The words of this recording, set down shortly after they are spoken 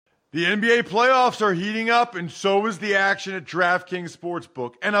The NBA playoffs are heating up, and so is the action at DraftKings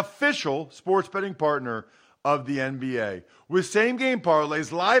Sportsbook, an official sports betting partner of the NBA. With same-game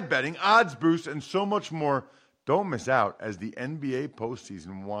parlays, live betting, odds boosts, and so much more, don't miss out as the NBA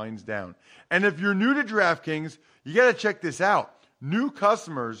postseason winds down. And if you're new to DraftKings, you got to check this out. New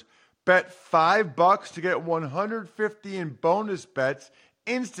customers bet $5 to get $150 in bonus bets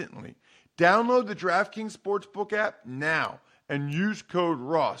instantly. Download the DraftKings Sportsbook app now and use code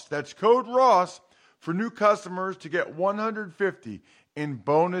ROSS. That's code ROSS for new customers to get $150 in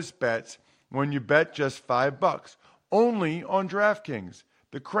bonus bets when you bet just $5. Only on DraftKings.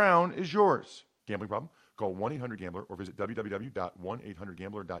 The crown is yours. Gambling problem? Call 1-800-GAMBLER or visit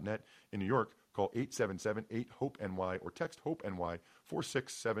www.1800gambler.net. In New York, call 877-8-HOPE-NY or text HOPE-NY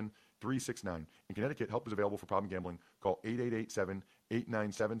 467-369. In Connecticut, help is available for problem gambling. Call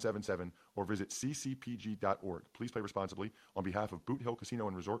 888-7-897-7777 or visit ccpg.org. Please play responsibly on behalf of Boot Hill Casino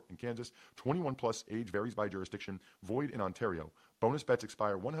and Resort in Kansas. 21 plus, age varies by jurisdiction. Void in Ontario. Bonus bets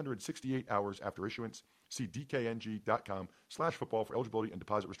expire 168 hours after issuance. See dkng.com/football for eligibility and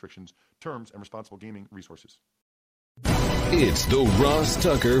deposit restrictions, terms, and responsible gaming resources. It's the Ross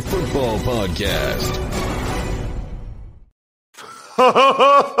Tucker Football Podcast.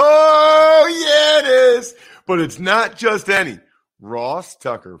 Oh, yeah, it is. But it's not just any Ross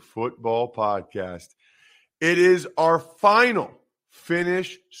Tucker Football Podcast. It is our final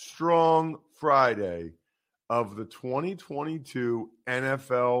Finish Strong Friday of the 2022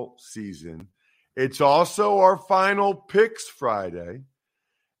 NFL season. It's also our final Picks Friday,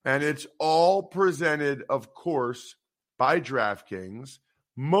 and it's all presented, of course, by DraftKings.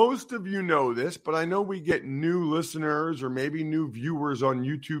 Most of you know this, but I know we get new listeners or maybe new viewers on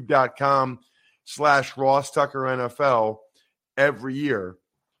youtube.com/Ross Tucker NFL every year.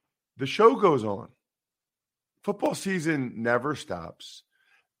 The show goes on. Football season never stops.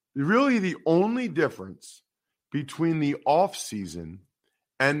 Really, the only difference between the off season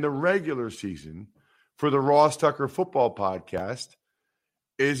and the regular season for the Ross Tucker Football Podcast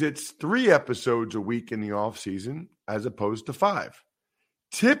is it's 3 episodes a week in the off season as opposed to 5.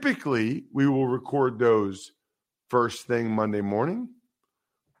 Typically, we will record those first thing Monday morning,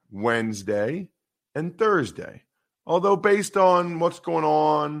 Wednesday, and Thursday. Although based on what's going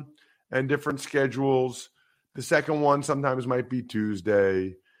on and different schedules, the second one sometimes might be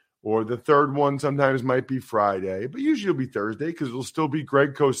Tuesday, or the third one sometimes might be Friday, but usually it'll be Thursday because it'll still be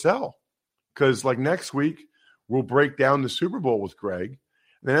Greg Cosell. Because like next week, we'll break down the Super Bowl with Greg.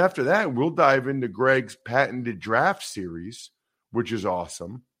 And then after that, we'll dive into Greg's patented draft series, which is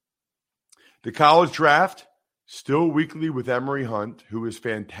awesome. The college draft, still weekly with Emery Hunt, who is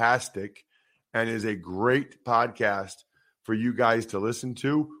fantastic and is a great podcast for you guys to listen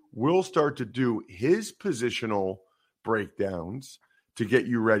to. We'll start to do his positional breakdowns to get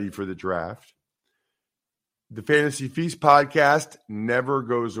you ready for the draft. The Fantasy Feast podcast never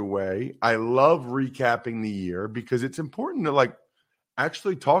goes away. I love recapping the year because it's important to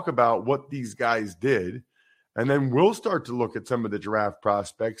actually talk about what these guys did. And then we'll start to look at some of the draft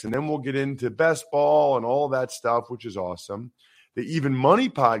prospects, and then we'll get into best ball and all that stuff, which is awesome. The Even Money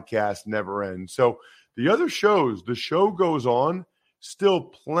podcast never ends. So the other shows, the show goes on, still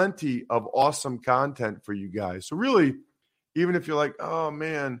plenty of awesome content for you guys. So really, even if you're like, oh,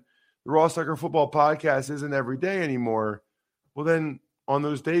 man, the Ross Tucker Football Podcast isn't every day anymore, well, then on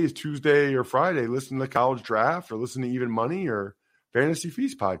those days, Tuesday or Friday, listen to the College Draft or listen to Even Money or Fantasy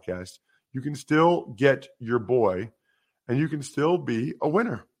Feast podcast. You can still get your boy, and you can still be a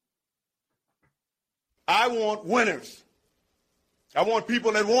winner. I want winners. I want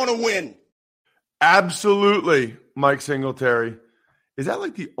people that want to win. Absolutely, Mike Singletary. Is that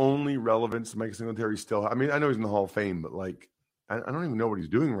the only relevance Mike Singletary still has? I mean, I know he's in the Hall of Fame, but I don't even know what he's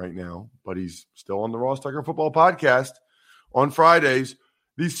doing right now, but he's still on the Ross Tucker Football Podcast on Fridays.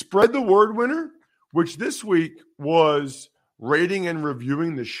 The Spread the Word winner, which this week was rating and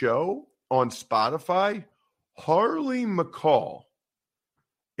reviewing the show on Spotify, Harley McCall,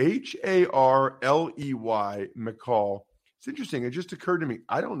 Harley McCall. It's interesting. It just occurred to me.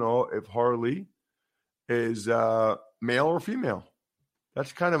 I don't know if Harley is male or female.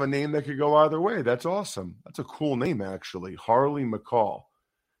 That's kind of a name that could go either way. That's awesome. That's a cool name, actually. Harley McCall.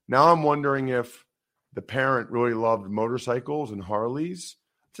 Now I'm wondering if the parent really loved motorcycles and Harleys.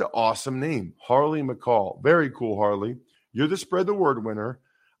 It's an awesome name. Harley McCall. Very cool, Harley. You're the Spread the Word winner.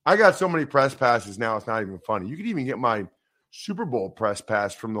 I got so many press passes now, it's not even funny. You could even get my Super Bowl press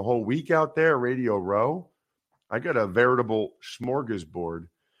pass from the whole week out there, Radio Row. I got a veritable smorgasbord.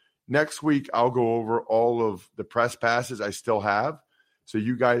 Next week, I'll go over all of the press passes I still have so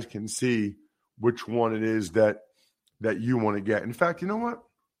you guys can see which one it is that you want to get. In fact, you know what?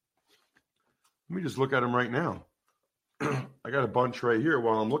 Let me just look at them right now. I got a bunch right here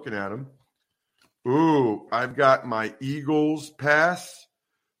while I'm looking at them. Ooh, I've got my Eagles pass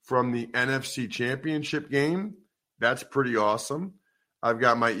from the NFC Championship game. That's pretty awesome. I've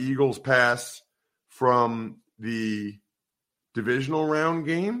got my Eagles pass from the divisional round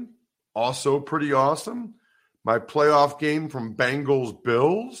game. Also pretty awesome. My playoff game from Bengals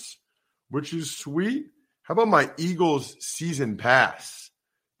Bills, which is sweet. How about my Eagles season pass?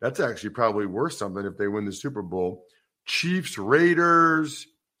 That's actually probably worth something if they win the Super Bowl. Chiefs Raiders,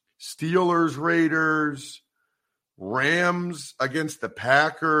 Steelers Raiders, Rams against the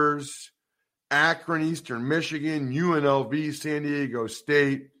Packers, Akron Eastern Michigan, UNLV San Diego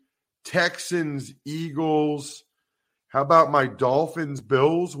State, Texans Eagles. How about my Dolphins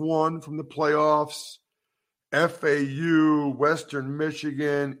Bills one from the playoffs? FAU, Western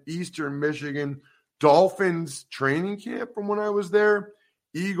Michigan, Eastern Michigan, Dolphins training camp from when I was there,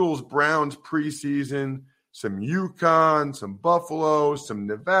 Eagles Browns preseason, some UConn, some Buffalo, some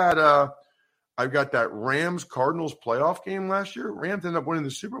Nevada. I've got that Rams Cardinals playoff game last year. Rams ended up winning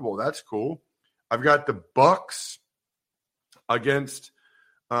the Super Bowl. That's cool. I've got the Bucks against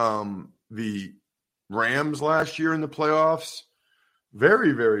the Rams last year in the playoffs.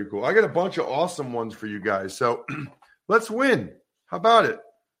 Very, very cool. I got a bunch of awesome ones for you guys. So let's win. How about it?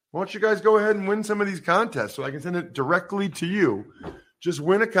 Why don't you guys go ahead and win some of these contests so I can send it directly to you. Just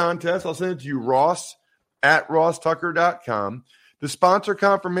win a contest. I'll send it to you, ross@rosstucker.com. The sponsor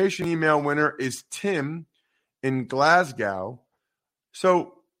confirmation email winner is Tim in Glasgow.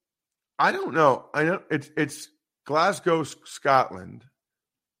 So I don't know. I know it's Glasgow, Scotland.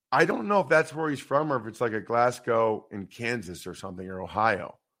 I don't know if that's where he's from or if it's like a Glasgow in Kansas or something or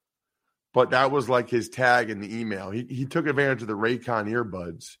Ohio. But that was like his tag in the email. He took advantage of the Raycon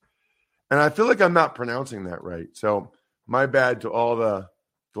earbuds. And I feel like I'm not pronouncing that right. So my bad to all the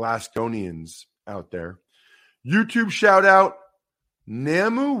Glasgonians out there. YouTube shout out,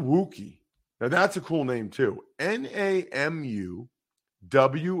 Namu Wookie. Now that's a cool name too. NAMUWOOKI.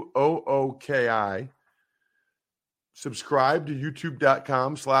 Subscribe to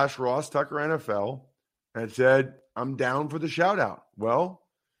youtube.com/RossTuckerNFL and said, I'm down for the shout out. Well,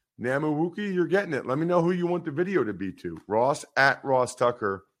 Namawuki, you're getting it. Let me know who you want the video to be to.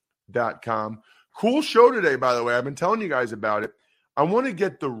 Ross@RossTucker.com. Cool show today, by the way. I've been telling you guys about it. I want to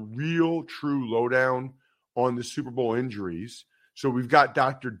get the real, true lowdown on the Super Bowl injuries. So we've got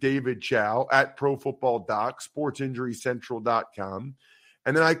Dr. David Chao at Pro Football Doc, SportsInjuryCentral.com.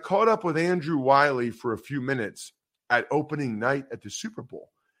 And then I caught up with Andrew Wylie for a few minutes at opening night at the Super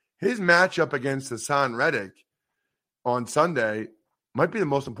Bowl. His matchup against Hassan Reddick on Sunday might be the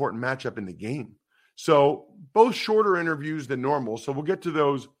most important matchup in the game. So both shorter interviews than normal. So we'll get to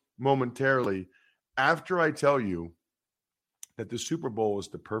those momentarily after I tell you that the Super Bowl is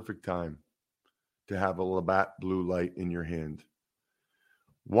the perfect time to have a Labatt Blue Light in your hand.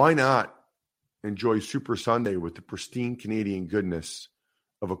 Why not enjoy Super Sunday with the pristine Canadian goodness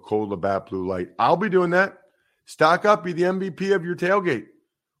of a cold Labatt Blue Light? I'll be doing that. Stock up, be the MVP of your tailgate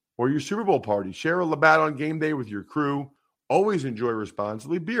or your Super Bowl party. Share a Labatt on game day with your crew. Always enjoy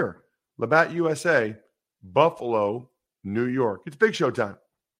responsibly. Beer, Labatt USA, Buffalo, New York. It's Big Show time.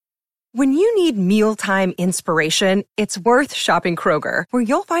 When you need mealtime inspiration, it's worth shopping Kroger, where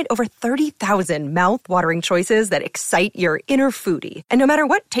you'll find over 30,000 mouth-watering choices that excite your inner foodie. And no matter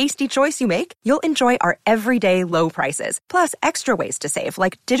what tasty choice you make, you'll enjoy our everyday low prices, plus extra ways to save,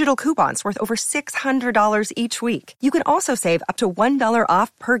 like digital coupons worth over $600 each week. You can also save up to $1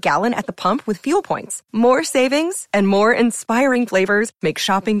 off per gallon at the pump with fuel points. More savings and more inspiring flavors make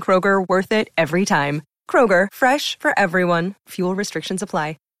shopping Kroger worth it every time. Kroger, fresh for everyone. Fuel restrictions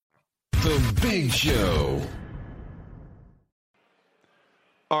apply. The Big Show.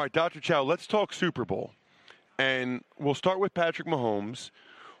 All right, Dr. Chao, let's talk Super Bowl. And we'll start with Patrick Mahomes.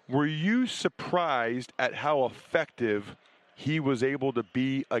 Were you surprised at how effective he was able to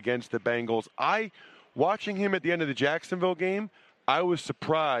be against the Bengals? Watching him at the end of the Jacksonville game, I was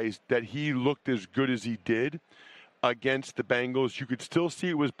surprised that he looked as good as he did against the Bengals. You could still see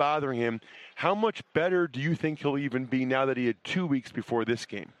it was bothering him. How much better do you think he'll even be now that he had 2 weeks before this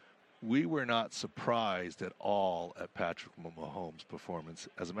game? We were not surprised at all at Patrick Mahomes' performance.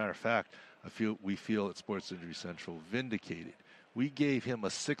 As a matter of fact, we feel at Sports Injury Central vindicated. We gave him a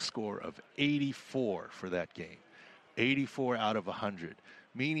 6 score of 84 for that game, 84 out of 100,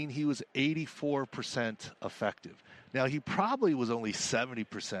 meaning he was 84% effective. Now, he probably was only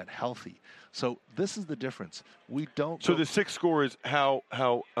 70% healthy. So this is the difference. We don't. So the 6 score is how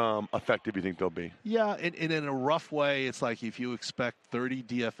effective you think they'll be? Yeah, and in a rough way, it's like if you expect 30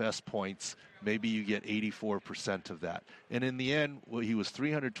 DFS points, maybe you get 84% of that. And in the end, well, he was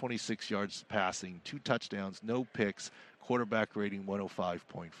 326 yards passing, 2 touchdowns, no picks, quarterback rating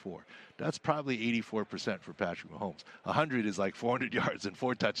 105.4. That's probably 84% for Patrick Mahomes. 100 is like 400 yards and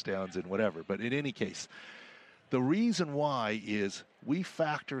 4 touchdowns and whatever. But in any case, the reason why is we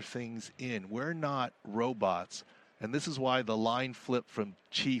factor things in. We're not robots. And this is why the line flipped from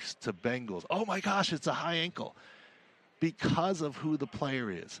Chiefs to Bengals. Oh, my gosh, it's a high ankle. Because of who the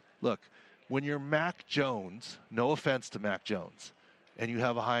player is. Look, when you're Mac Jones, no offense to Mac Jones, and you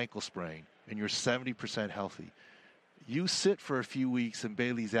have a high ankle sprain, and you're 70% healthy, you sit for a few weeks and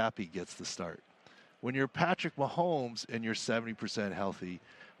Bailey Zappi gets the start. When you're Patrick Mahomes and you're 70% healthy,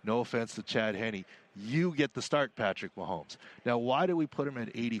 no offense to Chad Henne, you get the start, Patrick Mahomes. Now, why do we put him at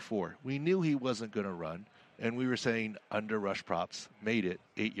 84? We knew he wasn't going to run, and we were saying under rush props, made it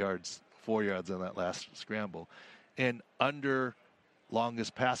 8 yards, 4 yards on that last scramble, and under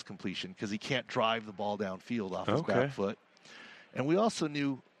longest pass completion because he can't drive the ball downfield off his back foot. And we also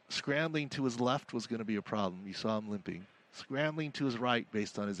knew scrambling to his left was going to be a problem. You saw him limping. Scrambling to his right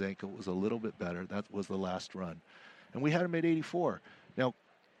based on his ankle was a little bit better. That was the last run. And we had him at 84. Now,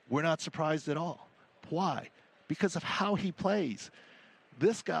 we're not surprised at all. Why? Because of how he plays.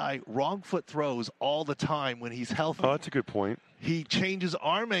 This guy wrong foot throws all the time when he's healthy. Oh, that's a good point. He changes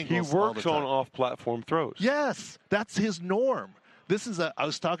arm angles. He works on off-platform throws. Yes, that's his norm. I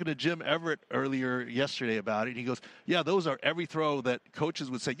was talking to Jim Everett earlier yesterday about it, and he goes, yeah, those are every throw that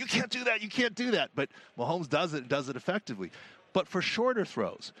coaches would say, you can't do that, you can't do that. But Mahomes does it and does it effectively. But for shorter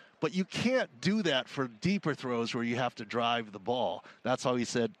throws. But you can't do that for deeper throws where you have to drive the ball. That's how he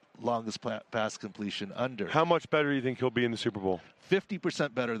said longest pass completion under. How much better do you think he'll be in the Super Bowl?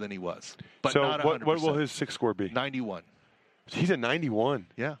 50% better than he was. But so not 100%. What will his 6 score be? 91. He's at 91.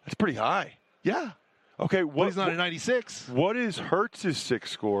 Yeah. That's pretty high. Yeah. Okay, but he's not at 96. What is Hurts' 6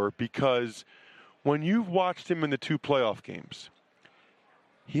 score? Because when you've watched him in the 2 playoff games,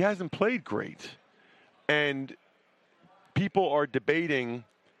 he hasn't played great. And people are debating,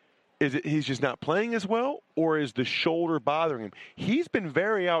 is it he's just not playing as well, or is the shoulder bothering him? He's been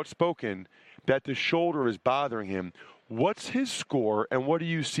very outspoken that the shoulder is bothering him. What's his score, and what do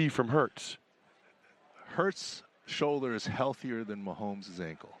you see from Hurts? Hurts' shoulder is healthier than Mahomes'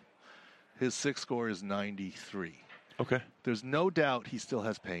 ankle. His 6 score is 93. Okay. There's no doubt he still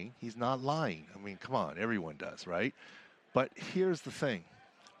has pain. He's not lying. I mean, come on, everyone does, right? But here's the thing.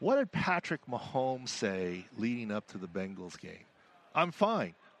 What did Patrick Mahomes say leading up to the Bengals game? I'm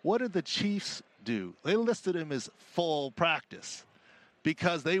fine. What did the Chiefs do? They listed him as full practice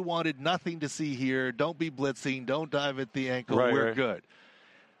because they wanted nothing to see here. Don't be blitzing. Don't dive at the ankle. We're good.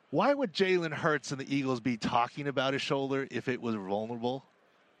 Why would Jalen Hurts and the Eagles be talking about his shoulder if it was vulnerable?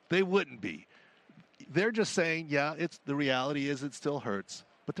 They wouldn't be. They're just saying, yeah, the reality is it still hurts,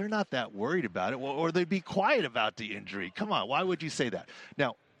 but they're not that worried about it, or they'd be quiet about the injury. Come on, why would you say that?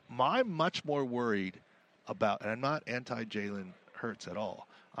 Now, I'm much more worried about, and I'm not anti-Jalen Hurts at all,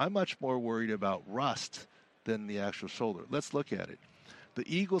 I'm much more worried about rust than the actual shoulder. Let's look at it. The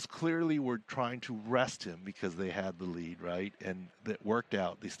Eagles clearly were trying to rest him because they had the lead, right? And that worked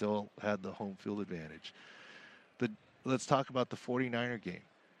out. They still had the home field advantage. Let's talk about the 49er game.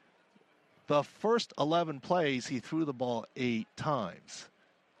 The first 11 plays, he threw the ball 8 times,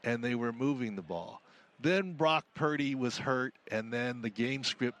 and they were moving the ball. Then Brock Purdy was hurt, and then the game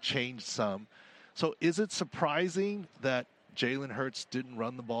script changed some. So is it surprising that Jalen Hurts didn't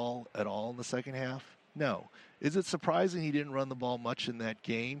run the ball at all in the second half? No. Is it surprising he didn't run the ball much in that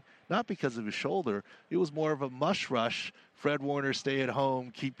game? Not because of his shoulder. It was more of a mush rush. Fred Warner, stay at home,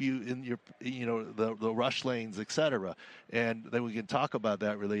 keep you in your, the rush lanes, etc. And then we can talk about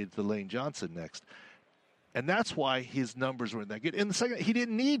that related to Lane Johnson next. And that's why his numbers weren't that good. In the second, he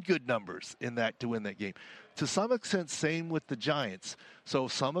didn't need good numbers to win that game. To some extent, same with the Giants. So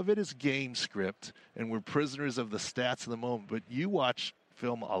some of it is game script, and we're prisoners of the stats of the moment. But you watch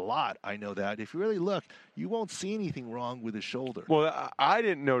film a lot, I know that. If you really look, you won't see anything wrong with his shoulder. Well, I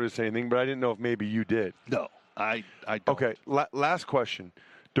didn't notice anything, but I didn't know if maybe you did. No, I don't. Okay, last question.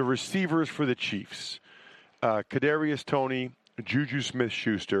 The receivers for the Chiefs, Kadarius Toney, Juju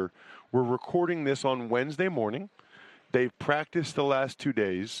Smith-Schuster. We're recording this on Wednesday morning. They've practiced the last 2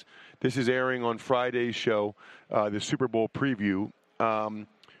 days. This is airing on Friday's show, the Super Bowl preview.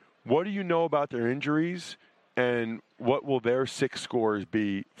 What do you know about their injuries, and what will their 6 scores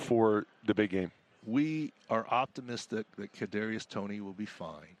be for the big game? We are optimistic that Kadarius Toney will be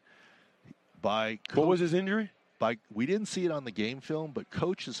fine. What was his injury? We didn't see it on the game film, but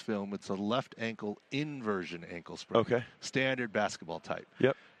coach's film, it's a left ankle inversion ankle sprain. Okay. Standard basketball type.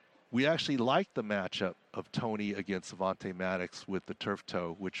 Yep. We actually like the matchup of Tony against Avonte Maddox with the turf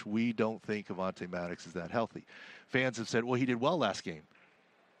toe, which we don't think Avonte Maddox is that healthy. Fans have said, well, he did well last game.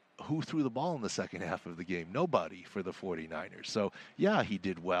 Who threw the ball in the second half of the game? Nobody for the 49ers. So, yeah, he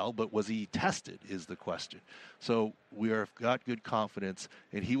did well, but was he tested is the question. So we have got good confidence,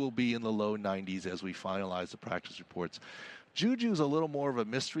 and he will be in the low 90s as we finalize the practice reports. Juju's a little more of a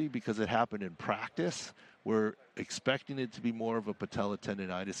mystery because it happened in practice. We're expecting it to be more of a patella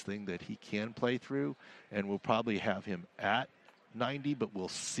tendonitis thing that he can play through, and we'll probably have him at 90, but we'll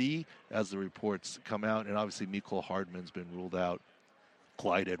see as the reports come out. And obviously, Mecole Hardman's been ruled out.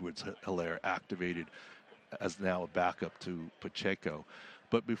 Clyde Edwards-Helaire activated as now a backup to Pacheco.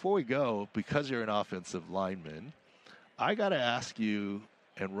 But before we go, because you're an offensive lineman, I got to ask you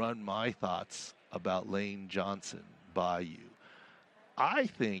and run my thoughts about Lane Johnson by you. I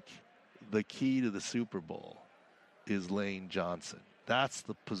think the key to the Super Bowl is Lane Johnson. That's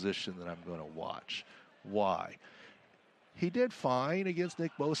the position that I'm going to watch. Why? He did fine against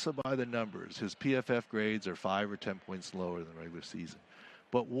Nick Bosa by the numbers. His PFF grades are 5 or 10 points lower than the regular season.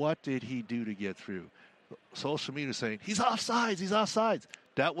 But what did he do to get through? Social media saying, he's offsides, he's offsides.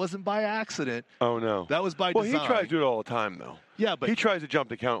 That wasn't by accident. Oh, no. That was by design. Well, he tries to do it all the time, though. Yeah, but he tries to jump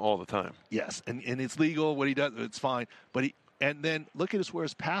the count all the time. Yes, and it's legal. What he does, it's fine. But and then look at where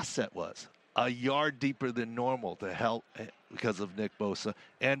his pass set was. A yard deeper than normal to help because of Nick Bosa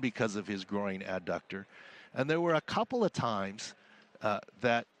and because of his groin adductor. And there were a couple of times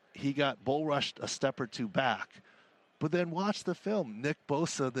that he got bull rushed a step or two back. But then watch the film. Nick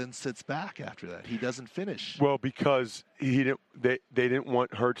Bosa then sits back after that. He doesn't finish. Well, because they didn't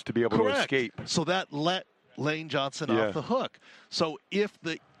want Hurts to be able Correct. to escape. So that let Lane Johnson off the hook. So if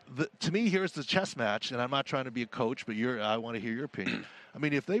to me, here's the chess match, and I'm not trying to be a coach, but I want to hear your opinion. I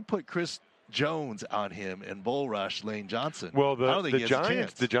mean, if they put Chris Jones on him and bull rush Lane Johnson, well, I don't think he has a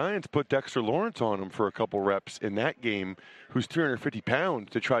chance. The Giants put Dexter Lawrence on him for a couple reps in that game, who's 350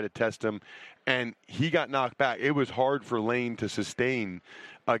 pounds, to try to test him, and he got knocked back. It was hard for Lane to sustain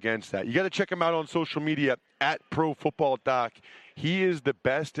against that. You got to check him out on social media at ProFootballDoc. He is the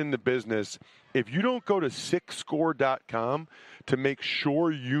best in the business. If you don't go to SickScore.com to make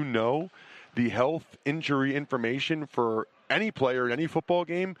sure you know the health injury information for any player in any football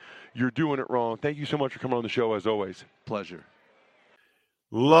game, you're doing it wrong. Thank you so much for coming on the show, as always. Pleasure.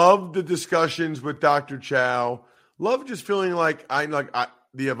 Love the discussions with Dr. Chao. Love just feeling like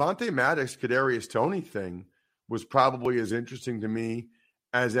the Avonte Maddox, Kadarius Toney thing was probably as interesting to me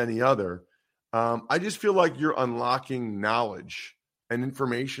as any other. I just feel like you're unlocking knowledge and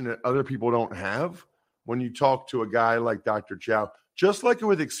information that other people don't have when you talk to a guy like Dr. Chao. Just like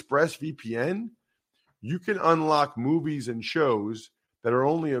with ExpressVPN, you can unlock movies and shows that are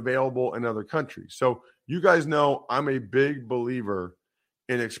only available in other countries. So you guys know I'm a big believer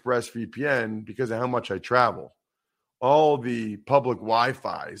in ExpressVPN because of how much I travel. All the public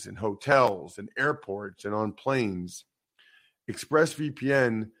Wi-Fis in hotels and airports and on planes,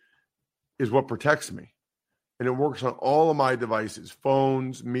 ExpressVPN is what protects me. And it works on all of my devices,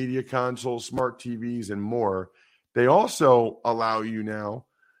 phones, media consoles, smart TVs, and more. They also allow you now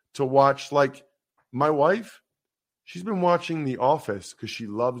to watch, like my wife, she's been watching The Office because she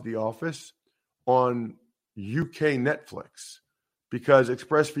loves The Office on UK Netflix because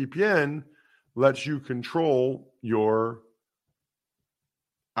ExpressVPN lets you control your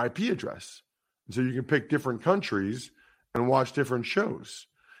IP address. So you can pick different countries and watch different shows.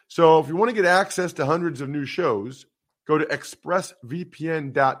 So if you want to get access to hundreds of new shows, go to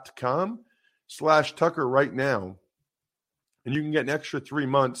expressvpn.com/Tucker right now, and you can get an extra 3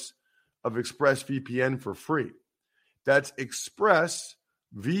 months of ExpressVPN for free. That's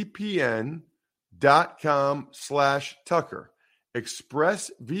expressvpn.com/Tucker.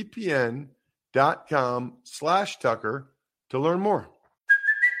 expressvpn.com/Tucker to learn more.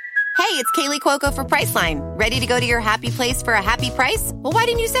 Hey, it's Kaylee Cuoco for Priceline. Ready to go to your happy place for a happy price? Well, why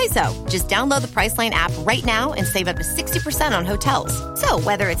didn't you say so? Just download the Priceline app right now and save up to 60% on hotels. So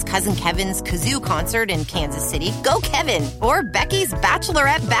whether it's Cousin Kevin's Kazoo Concert in Kansas City, go Kevin, or Becky's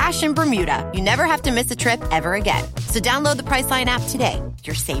Bachelorette Bash in Bermuda, you never have to miss a trip ever again. So download the Priceline app today.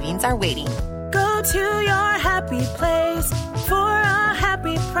 Your savings are waiting. Go to your happy place for a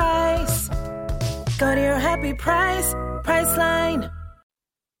happy price. Go to your happy price, Priceline.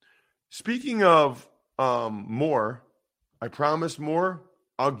 Speaking of more, I promise more,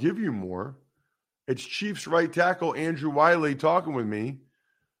 I'll give you more. It's Chiefs right tackle Andrew Wylie talking with me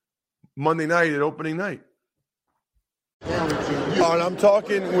Monday night at opening night. And I'm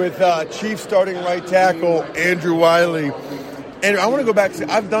talking with Chiefs starting right tackle Andrew Wylie. And I want to go back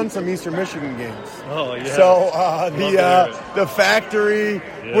to, I've done some Eastern Michigan games. Oh, yeah. So the factory,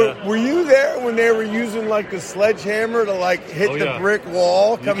 Yeah. were you there when they were using like the sledgehammer to like hit the brick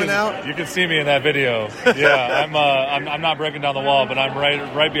wall coming out? You can see me in that video. Yeah, I'm not breaking down the wall, but I'm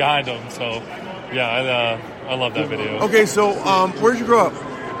right behind them. So, yeah, I love that video. Okay, so where'd you grow up?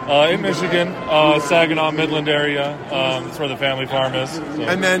 In Michigan, Saginaw, Midland area. That's where the family farm is. So.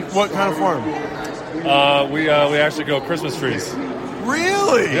 And then what kind of farm? We actually grow Christmas trees.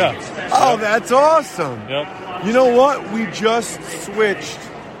 Really? Yeah. Oh, that's awesome. Yep. You know what? We just switched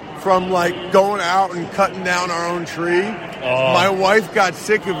from like going out and cutting down our own tree. My wife got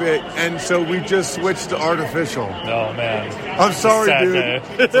sick of it, and so we just switched to artificial. Oh, man. I'm sorry, dude. Day.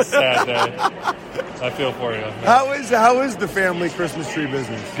 It's a sad day. I feel for you. Man. How is the family Christmas tree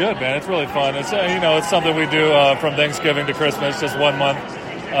business? Good, man. It's really fun. It's it's something we do from Thanksgiving to Christmas, just 1 month.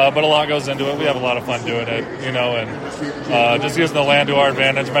 But a lot goes into it. We have a lot of fun doing it, and just using the land to our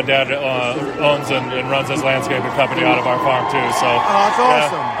advantage. My dad owns and runs his landscaping company out of our farm too. So that's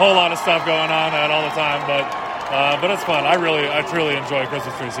awesome. A whole lot of stuff going on all the time, but it's fun. I truly enjoy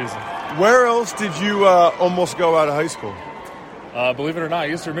Christmas tree season. Where else did you almost go out of high school? Believe it or not,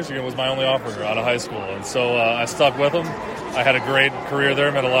 Eastern Michigan was my only offer out of high school, and so I stuck with them. I had a great career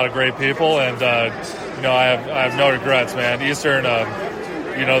there, met a lot of great people, and I have no regrets, man. Eastern.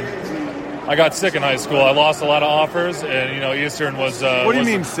 I got sick in high school. I lost a lot of offers, and Eastern was. What do you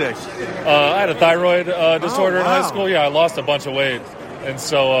mean sick? I had a thyroid disorder in high wow. school. Yeah, I lost a bunch of weight, and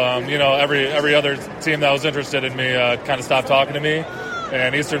so every other team that was interested in me kind of stopped talking to me.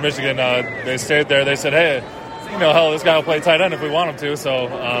 And Eastern Michigan, they stayed there. They said, "Hey, hell, this guy will play tight end if we want him to." So,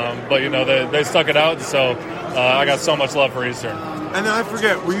 they stuck it out. And so I got so much love for Eastern. And then I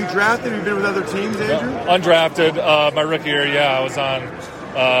forget, were you drafted? Have you been with other teams, Andrew? Undrafted. My rookie year, I was on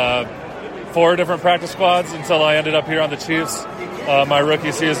 4 different practice squads until I ended up here on the Chiefs my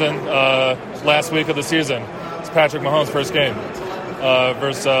rookie season, last week of the season. It's Patrick Mahomes' first game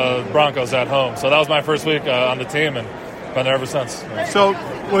versus Broncos at home. So that was my first week on the team, and been there ever since. So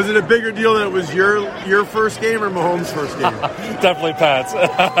was it a bigger deal that it was your first game or Mahomes' first game? Definitely Pat's.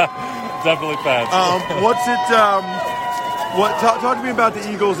 Definitely Pat's. Talk to me about the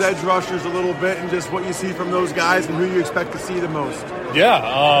Eagles' edge rushers a little bit, and just what you see from those guys and who you expect to see the most.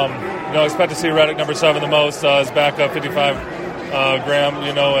 Yeah, expect to see Reddick, number 7, the most. His backup, 55 Graham,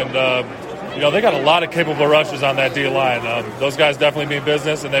 and they got a lot of capable rushers on that D-line. Those guys definitely mean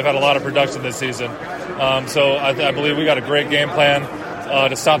business, and they've had a lot of production this season. So I believe we got a great game plan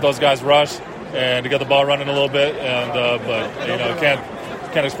to stop those guys' rush and to get the ball running a little bit. And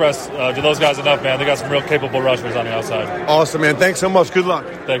can't express to those guys enough, man. They got some real capable rushers on the outside. Awesome, man. Thanks so much. Good luck.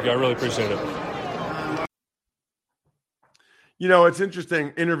 Thank you. I really appreciate it. It's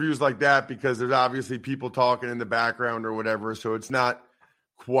interesting, interviews like that, because there's obviously people talking in the background or whatever, so it's not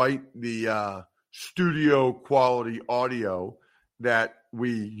quite the studio quality audio that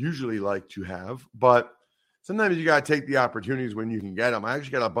we usually like to have, but sometimes you got to take the opportunities when you can get them. I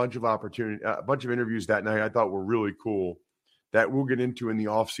actually got a bunch of interviews that night I thought were really cool that we'll get into in the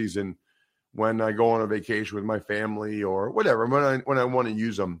off season when I go on a vacation with my family or whatever, when I want to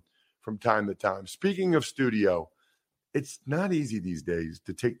use them from time to time. Speaking of studio, it's not easy these days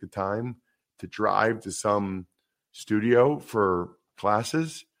to take the time to drive to some studio for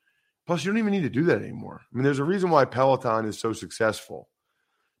classes. Plus, you don't even need to do that anymore. I mean, there's a reason why Peloton is so successful.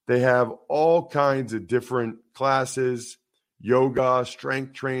 They have all kinds of different classes, yoga,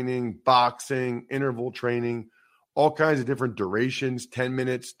 strength training, boxing, interval training, all kinds of different durations, 10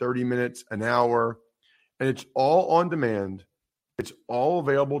 minutes, 30 minutes, an hour. And it's all on demand. It's all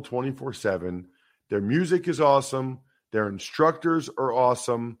available 24/7. Their music is awesome. Their instructors are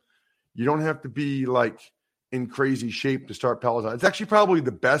awesome. You don't have to be like in crazy shape to start Peloton. It's actually probably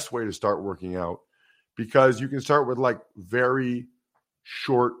the best way to start working out, because you can start with like very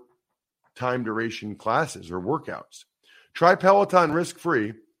short time duration classes or workouts. Try Peloton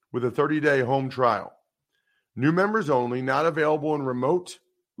risk-free with a 30-day home trial. New members only, not available in remote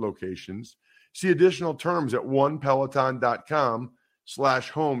locations. See additional terms at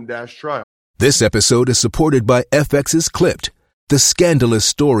onepeloton.com/home-trial. This episode is supported by FX's Clipped, the scandalous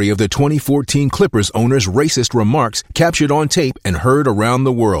story of the 2014 Clippers owner's racist remarks captured on tape and heard around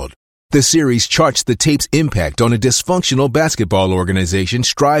the world. The series charts the tape's impact on a dysfunctional basketball organization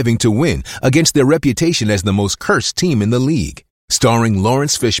striving to win against their reputation as the most cursed team in the league. Starring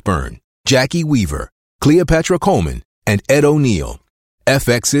Lawrence Fishburne, Jackie Weaver, Cleopatra Coleman, and Ed O'Neill.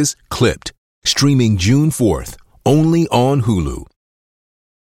 FX's Clipped, streaming June 4th, only on Hulu.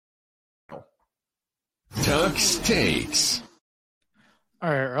 Tux Takes. All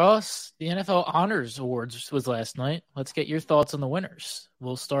right, Ross, the NFL Honors Awards was last night. Let's get your thoughts on the winners.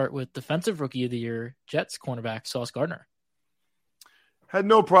 We'll start with Defensive Rookie of the Year, Jets cornerback Sauce Gardner. Had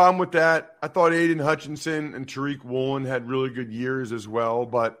no problem with that. I thought Aiden Hutchinson and Tariq Woolen had really good years as well,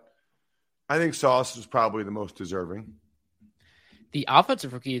 but I think Sauce was probably the most deserving. The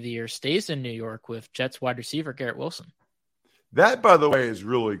Offensive Rookie of the Year stays in New York with Jets wide receiver Garrett Wilson. That, by the way, is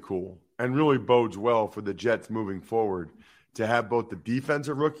really cool and really bodes well for the Jets moving forward to have both the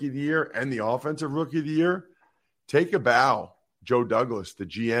Defensive Rookie of the Year and the Offensive Rookie of the Year. Take a bow, Joe Douglas, the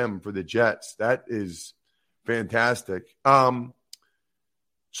GM for the Jets. That is fantastic.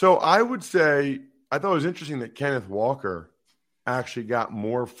 So I would say I thought it was interesting that Kenneth Walker actually got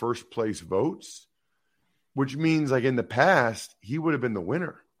more first-place votes, which means like in the past, he would have been the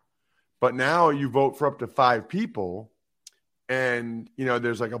winner. But now you vote for up to 5 people, and, you know,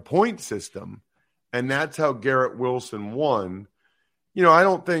 there's like a point system, and that's how Garrett Wilson won. You know, I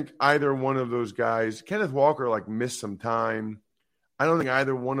don't think either one of those guys – Kenneth Walker, like, missed some time. I don't think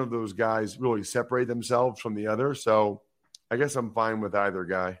either one of those guys really separate themselves from the other, so – I guess I'm fine with either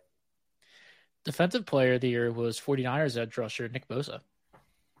guy. Defensive Player of the Year was 49ers edge rusher Nick Bosa.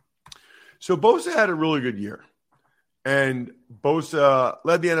 So Bosa had a really good year. And Bosa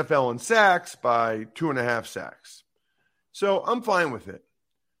led the NFL in sacks by 2.5 sacks. So I'm fine with it.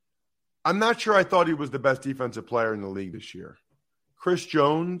 I'm not sure I thought he was the best defensive player in the league this year. Chris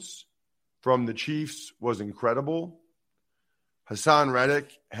Jones from the Chiefs was incredible. Hassan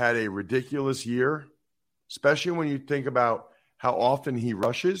Reddick had a ridiculous year, especially when you think about how often he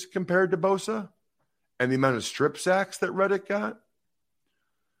rushes compared to Bosa and the amount of strip sacks that Reddick got.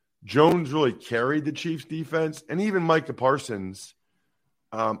 Jones really carried the Chiefs defense, and even Micah Parsons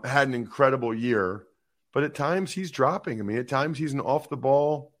had an incredible year, but at times he's dropping. I mean, at times he's an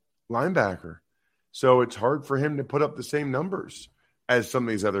off-the-ball linebacker. So it's hard for him to put up the same numbers as some of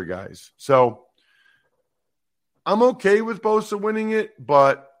these other guys. So I'm okay with Bosa winning it,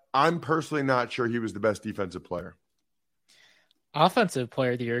 but I'm personally not sure he was the best defensive player. Offensive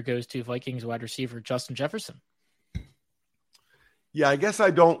Player of the Year goes to Vikings wide receiver Justin Jefferson. Yeah, I guess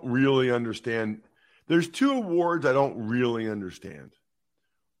I don't really understand. There's 2 awards I don't really understand.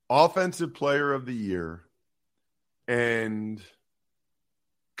 Offensive Player of the Year and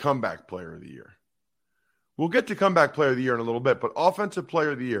Comeback Player of the Year. We'll get to Comeback Player of the Year in a little bit, but Offensive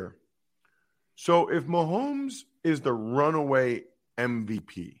Player of the Year. So if Mahomes is the runaway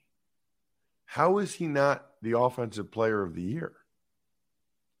MVP, how is he not the Offensive Player of the Year?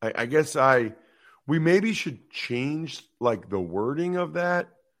 I guess we maybe should change like the wording of that,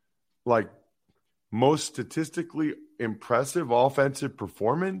 like most statistically impressive offensive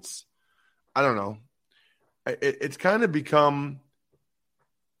performance. I don't know. It's kind of become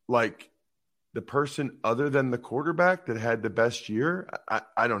like the person other than the quarterback that had the best year.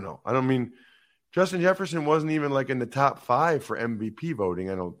 I don't know. I don't mean Justin Jefferson wasn't even like in the top 5 for MVP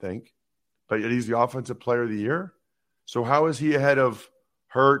voting, I don't think. But yet he's the Offensive Player of the Year. So how is he ahead of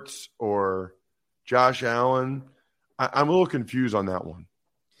Hurts or Josh Allen? I'm a little confused on that one.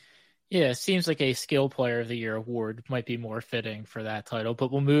 Yeah, it seems like a Skill Player of the Year award might be more fitting for that title.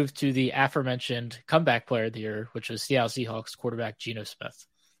 But we'll move to the aforementioned Comeback Player of the Year, which was Seattle Seahawks quarterback Geno Smith.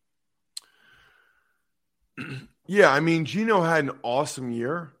 Yeah, I mean, Geno had an awesome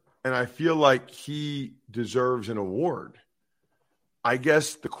year, and I feel like he deserves an award. I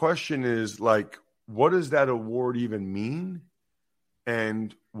guess the question is, like, what does that award even mean?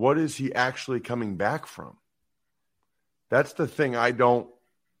 And what is he actually coming back from? That's the thing I don't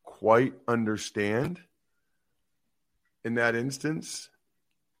quite understand in that instance,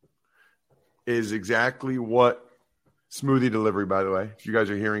 is exactly what smoothie delivery, by the way. If you guys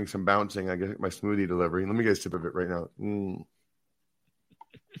are hearing some bouncing, I get my smoothie delivery. Let me get a sip of it right now.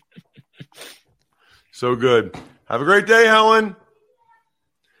 So good. Have a great day, Helen.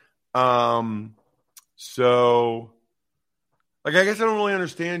 So, like, I guess I don't really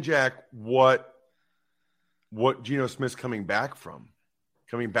understand, Jack, what Geno Smith's coming back from.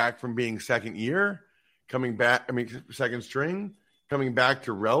 Coming back from being second year, second string, coming back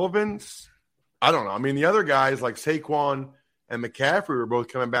to relevance. I don't know. I mean, the other guys like Saquon and McCaffrey were both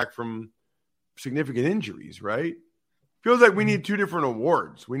coming back from significant injuries, right? Feels like we need 2 different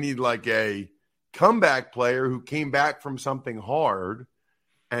awards. We need like a comeback player who came back from something hard.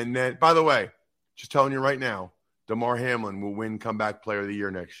 And then, by the way, just telling you right now, DeMar Hamlin will win Comeback Player of the Year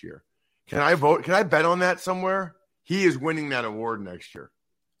next year. Can I vote? Can I bet on that somewhere? He is winning that award next year.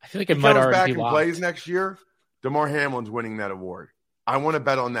 I feel like it might already be locked. Plays next year, DeMar Hamlin's winning that award. I want to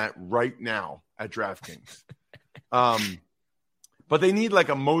bet on that right now at DraftKings. But they need like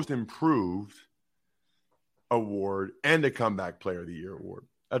a most improved. award and a Comeback Player of the Year award.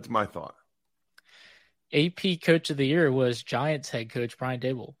 That's my thought. AP Coach of the Year was Giants head coach Brian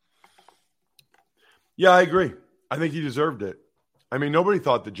Daboll. Yeah, I agree. I think he deserved it. I mean, nobody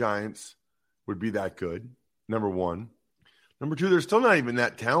thought the Giants would be that good, number one. Number two, they're still not even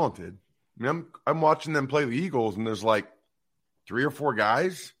that talented. I mean, I'm watching them play the Eagles, and there's like 3 or 4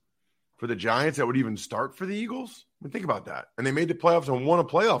 guys for the Giants that would even start for the Eagles. I mean, think about that. And they made the playoffs and won a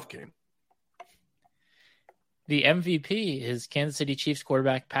playoff game. The MVP is Kansas City Chiefs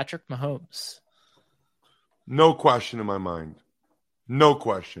quarterback Patrick Mahomes. No question in my mind. No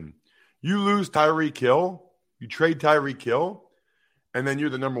question. You lose Tyreek Hill, you trade Tyreek Hill, and then you're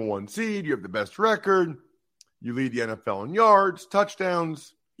the number 1 seed. You have the best record. You lead the NFL in yards,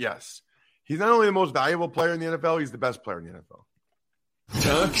 touchdowns. Yes. He's not only the most valuable player in the NFL, he's the best player in the NFL.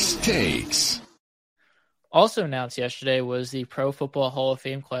 Tuck's Takes. Also announced yesterday was the Pro Football Hall of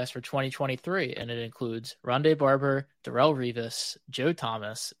Fame class for 2023, and it includes Rondé Barber, Darrelle Revis, Joe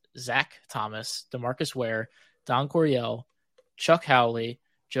Thomas, Zach Thomas, DeMarcus Ware, Don Coryell, Chuck Howley,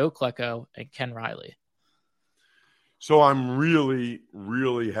 Joe Klecko, and Ken Riley. So I'm really,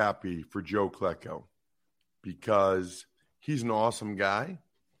 really happy for Joe Klecko because he's an awesome guy,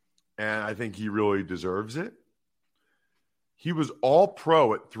 and I think he really deserves it. He was all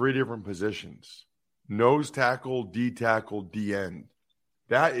pro at 3 different positions. Nose tackle, D tackle, D end.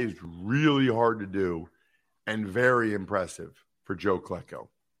 That is really hard to do and very impressive for Joe Klecko.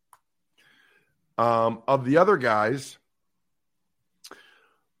 Of the other guys,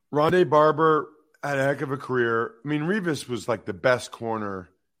 Rondé Barber had a heck of a career. I mean, Revis was like the best corner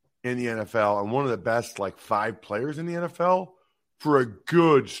in the NFL and one of the best like 5 players in the NFL for a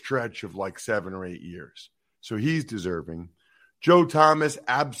good stretch of like 7 or 8 years. So he's deserving. Joe Thomas,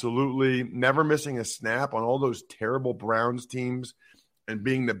 absolutely, never missing a snap on all those terrible Browns teams and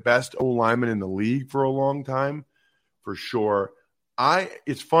being the best O-lineman in the league for a long time, for sure.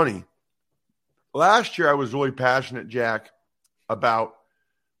 It's funny. Last year, I was really passionate, Jack, about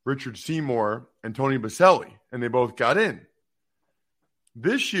Richard Seymour and Tony Baselli, and they both got in.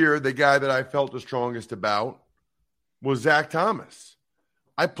 This year, the guy that I felt the strongest about was Zach Thomas.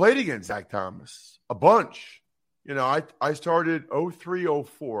 I played against Zach Thomas a bunch. You know, I started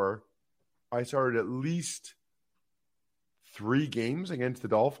 03-04. I started at least 3 games against the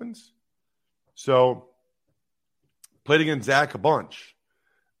Dolphins. So, played against Zach a bunch.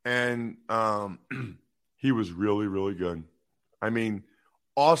 And he was really, really good. I mean,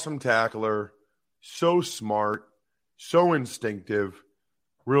 awesome tackler, so smart, so instinctive.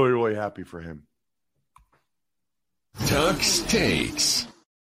 Really, really happy for him. Tuck's Takes.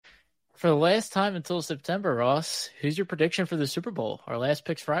 For the last time until September, Ross, who's your prediction for the Super Bowl? Our last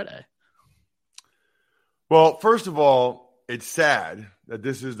pick's Friday. Well, first of all, it's sad that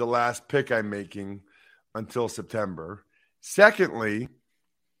this is the last pick I'm making until September. Secondly,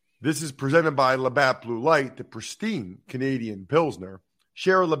 this is presented by Labatt Blue Light, the pristine Canadian Pilsner.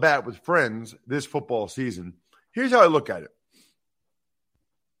 Share a Labatt with friends this football season. Here's how I look at it.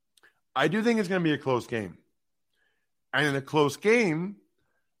 I do think it's going to be a close game. And in a close game,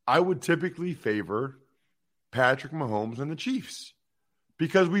 I would typically favor Patrick Mahomes and the Chiefs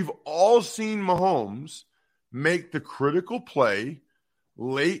because we've all seen Mahomes make the critical play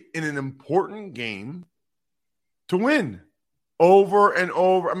late in an important game to win over and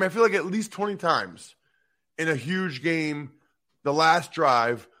over. I mean, I feel like at least 20 times in a huge game, the last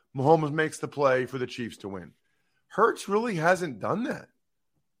drive, Mahomes makes the play for the Chiefs to win. Hurts really hasn't done that.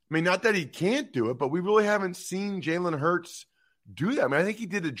 I mean, not that he can't do it, but we really haven't seen Jalen Hurts do that. I mean, I think he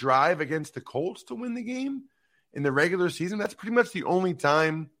did a drive against the Colts to win the game in the regular season. That's pretty much the only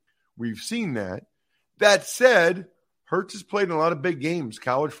time we've seen that. That said, Hurts has played in a lot of big games,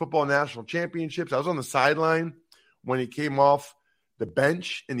 college football national championships. I was on the sideline when he came off the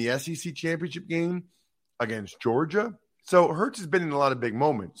bench in the SEC championship game against Georgia. So Hurts has been in a lot of big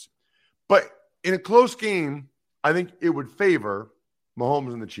moments. But in a close game, I think it would favor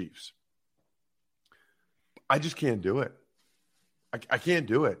Mahomes and the Chiefs. I just can't do it. I can't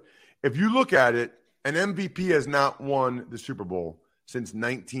do it. If you look at it, an MVP has not won the Super Bowl since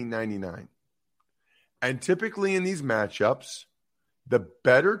 1999. And typically in these matchups, the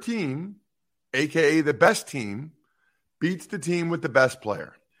better team, a.k.a. the best team, beats the team with the best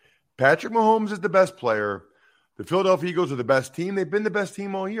player. Patrick Mahomes is the best player. The Philadelphia Eagles are the best team. They've been the best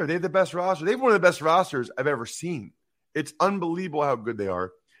team all year. They have the best roster. They have one of the best rosters I've ever seen. It's unbelievable how good they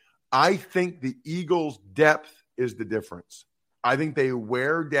are. I think the Eagles' depth is the difference. I think they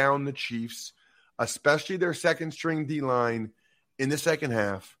wear down the Chiefs, especially their second-string D-line in the second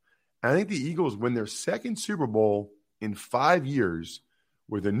half. And I think the Eagles win their second Super Bowl in 5 years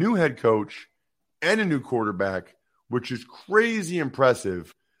with a new head coach and a new quarterback, which is crazy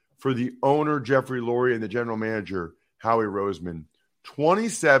impressive for the owner, Jeffrey Lurie, and the general manager, Howie Roseman.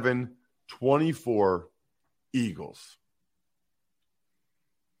 27-24 Eagles.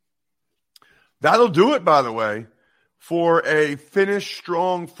 That'll do it, by the way, for a Finish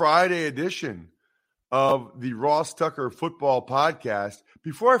Strong Friday edition of the Ross Tucker Football Podcast.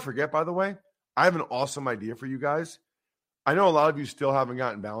 Before I forget, by the way, I have an awesome idea for you guys. I know a lot of you still haven't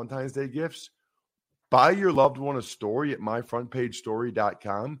gotten Valentine's Day gifts. Buy your loved one a story at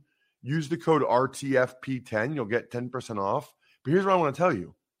myfrontpagestory.com. Use the code RTFP10. You'll get 10% off. But here's what I want to tell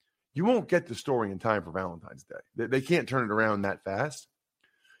you. You won't get the story in time for Valentine's Day. They can't turn it around that fast.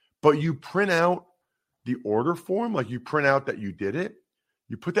 But you print out the order form, like you print out that you did it.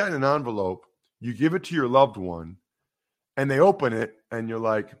 You put that in an envelope. You give it to your loved one, and they open it, and you're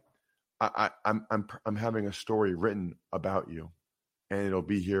like, I'm having a story written about you, and it'll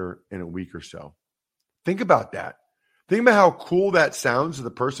be here in a week or so. Think about that. Think about how cool that sounds to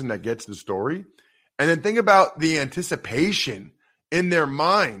the person that gets the story, and then think about the anticipation in their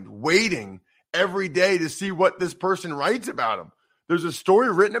mind, waiting every day to see what this person writes about them. There's a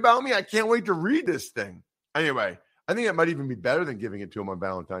story written about me. I can't wait to read this thing. Anyway, I think it might even be better than giving it to them on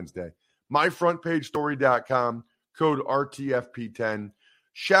Valentine's Day. myfrontpagestory.com, code RTFP10.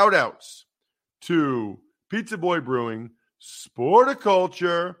 Shout outs to Pizza Boy Brewing,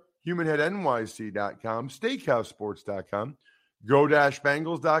 Sporticulture, HumanHeadNYC.com, SteakhouseSports.com,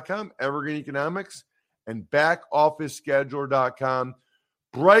 Go-Bengals.com, Evergreen Economics, and BackOfficeScheduler.com.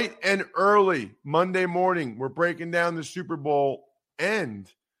 Bright and early Monday morning, we're breaking down the Super Bowl,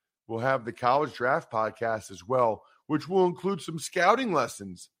 and we'll have the College Draft Podcast as well, which will include some scouting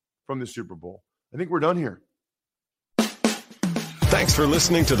lessons from the Super Bowl. I think we're done here. Thanks for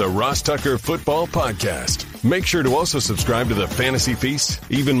listening to the Ross Tucker Football Podcast. Make sure to also subscribe to the Fantasy Feast,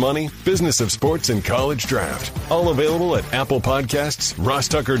 Even Money, Business of Sports, and College Draft. All available at Apple Podcasts,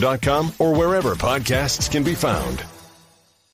 rosstucker.com, or wherever podcasts can be found.